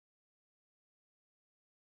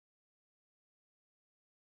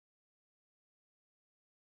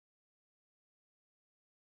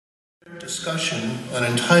Discussion on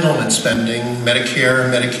entitlement spending,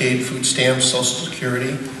 Medicare, Medicaid, food stamps, Social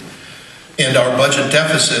Security, and our budget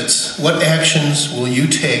deficits. What actions will you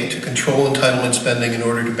take to control entitlement spending in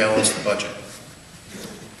order to balance the budget?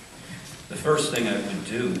 The first thing I would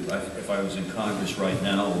do, if I was in Congress right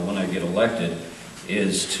now or when I get elected,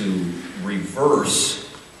 is to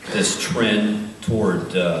reverse this trend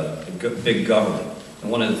toward big government.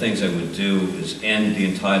 And one of the things I would do is end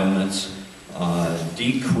the entitlements,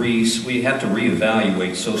 decrease. We have to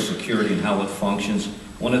reevaluate Social Security and how it functions.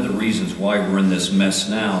 One of the reasons why we're in this mess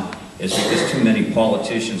now is because too many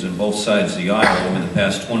politicians on both sides of the aisle over the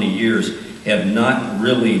past 20 years have not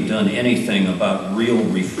really done anything about real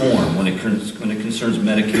reform when it concerns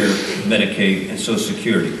Medicare, Medicaid, and Social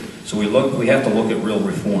Security. So we have to look at real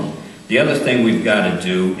reform. The other thing we've got to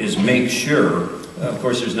do is make sure, of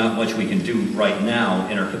course there's not much we can do right now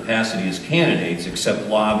in our capacity as candidates except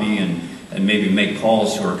lobby and maybe make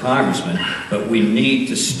calls to our congressmen, but we need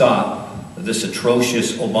to stop this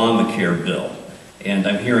atrocious Obamacare bill. And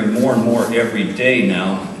I'm hearing more and more every day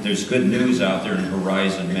now. There's good news out there in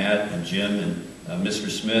Horizon, Matt and Jim and Mr.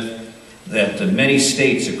 Smith, that many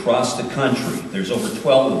states across the country, there's over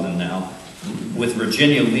 12 of them now, with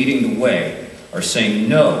Virginia leading the way, are saying,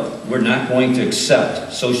 no, we're not going to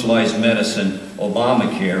accept socialized medicine,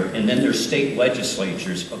 Obamacare, and then their state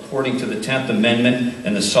legislatures, according to the 10th Amendment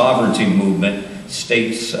and the Sovereignty Movement,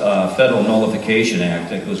 States Federal Nullification Act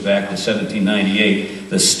that goes back to 1798,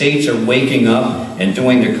 the states are waking up and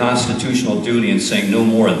doing their constitutional duty and saying no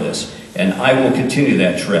more of this. And I will continue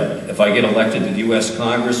that trend. If I get elected to the U.S.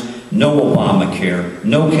 Congress, no Obamacare,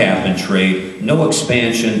 no cap and trade, no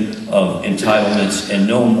expansion of entitlements, and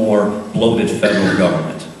no more bloated federal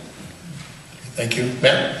government. Thank you.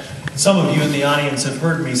 Matt? Some of you in the audience have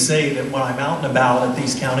heard me say that when I'm out and about at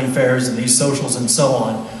these county fairs and these socials and so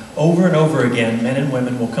on, over and over again, men and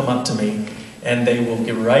women will come up to me and they will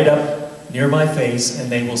get right up near my face and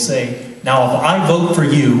they will say, now if I vote for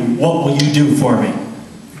you, what will you do for me?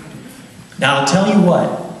 Now I'll tell you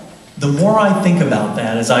what, the more I think about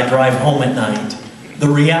that as I drive home at night, the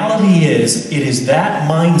reality is, it is that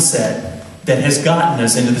mindset that has gotten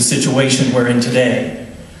us into the situation we're in today.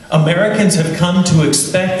 Americans have come to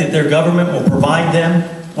expect that their government will provide them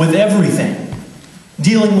with everything,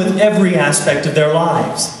 dealing with every aspect of their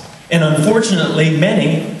lives. And unfortunately,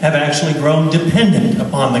 many have actually grown dependent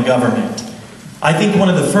upon the government. I think one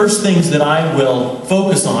of the first things that I will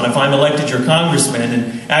focus on if I'm elected your congressman,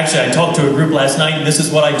 and actually I talked to a group last night and this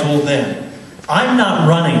is what I told them. I'm not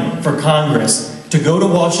running for Congress to go to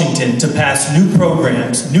Washington to pass new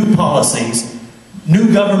programs, new policies,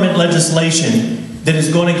 new government legislation that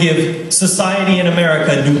is going to give society in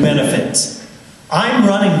America new benefits. I'm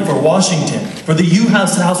running for Washington, for the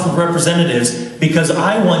U.S. House of Representatives, because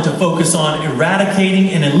I want to focus on eradicating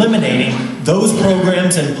and eliminating those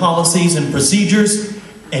programs and policies and procedures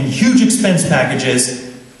and huge expense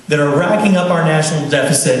packages that are racking up our national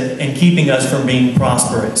deficit and keeping us from being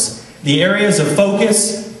prosperous. The areas of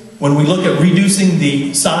focus, when we look at reducing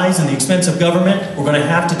the size and the expense of government, we're going to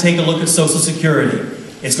have to take a look at Social Security.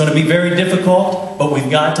 It's going to be very difficult, but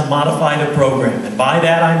we've got to modify the program. And by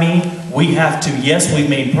that I mean, we have to, yes,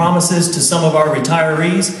 we've made promises to some of our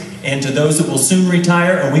retirees and to those that will soon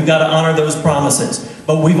retire, and we've got to honor those promises.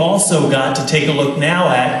 But we've also got to take a look now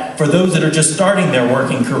at, for those that are just starting their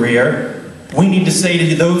working career, we need to say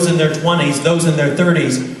to those in their 20s, those in their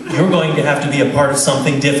 30s, you're going to have to be a part of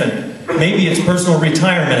something different. Maybe it's personal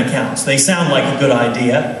retirement accounts. They sound like a good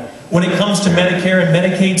idea. When it comes to Medicare and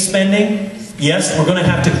Medicaid spending, yes, we're going to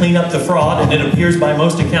have to clean up the fraud, and it appears by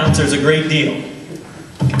most accounts there's a great deal.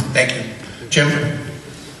 Thank you. Jim?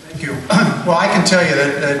 Thank you. Well, I can tell you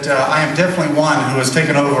that I am definitely one who has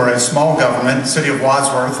taken over a small government, the city of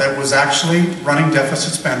Wadsworth, that was actually running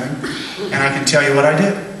deficit spending, and I can tell you what I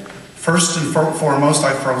did. First and foremost,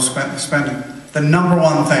 I froze spending. The number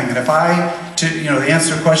one thing, and if the answer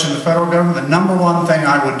to the question of the federal government, the number one thing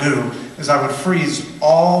I would do is I would freeze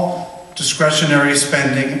all discretionary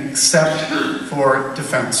spending except for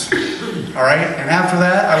defense. All right? And after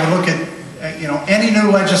that, I would look at any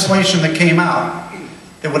new legislation that came out.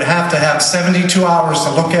 It would have to have 72 hours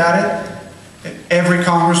to look at it, every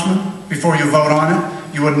congressman, before you vote on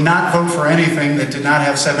it. You would not vote for anything that did not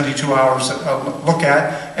have 72 hours to look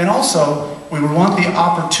at. And also, we would want the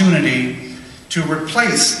opportunity to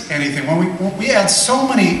replace anything. When we add so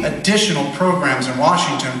many additional programs in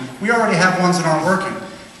Washington, we already have ones that aren't working.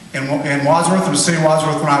 In Wadsworth, in the city of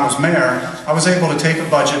Wadsworth, when I was mayor, I was able to take a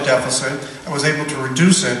budget deficit. I was able to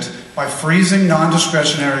reduce it by freezing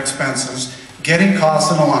non-discretionary expenses, getting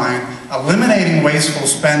costs in line, eliminating wasteful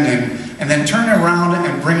spending, and then turning around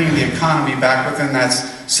and bringing the economy back within that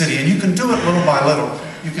city, and you can do it little by little.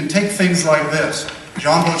 You can take things like this.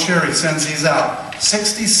 John Boccieri sends these out.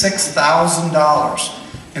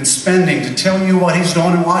 $66,000 in spending to tell you what he's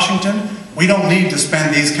doing in Washington. We don't need to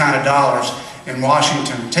spend these kind of dollars in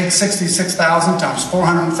Washington. Take 66,000 times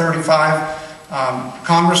 435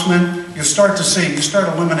 congressmen. You start to see, you start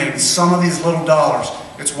eliminating some of these little dollars.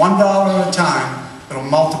 It's $1 at a time that'll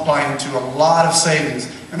multiply into a lot of savings.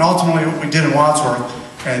 And ultimately what we did in Wadsworth,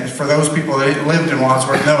 and for those people that lived in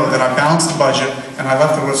Wadsworth know that I balanced the budget and I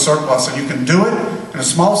left it with a surplus. And you can do it in a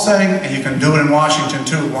small setting, and you can do it in Washington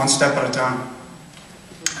too, one step at a time.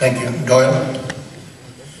 Thank you. Doyle?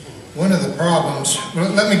 One of the problems, well,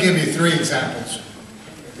 let me give you 3 examples.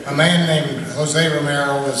 A man named Jose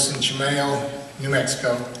Romero was in Chimay, New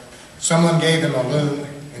Mexico. Someone gave him a loom,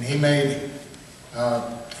 and he made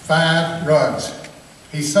 5 rugs.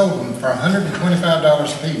 He sold them for $125 a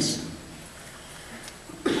piece.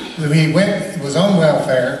 He was on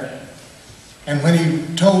welfare, and when he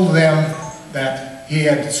told them that he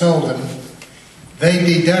had sold them, they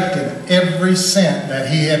deducted every cent that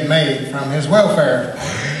he had made from his welfare.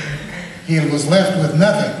 He was left with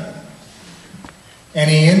nothing. And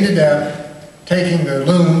he ended up taking the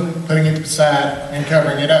loom, putting it aside, and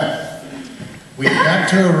covering it up. We've got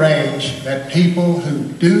to arrange that people who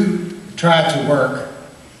do try to work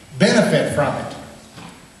benefit from it.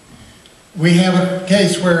 We have a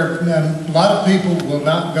case where a lot of people will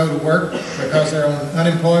not go to work because they're on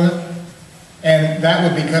unemployment, and that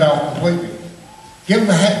would be cut off completely. Give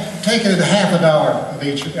them take it at half $1 of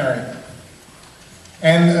each earning.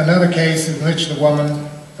 And another case in which the woman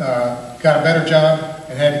got a better job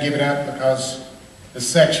and had to give it up because the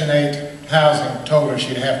Section 8 housing told her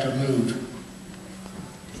she'd have to move.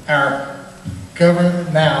 Our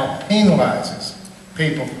government now penalizes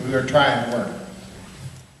people who are trying to work.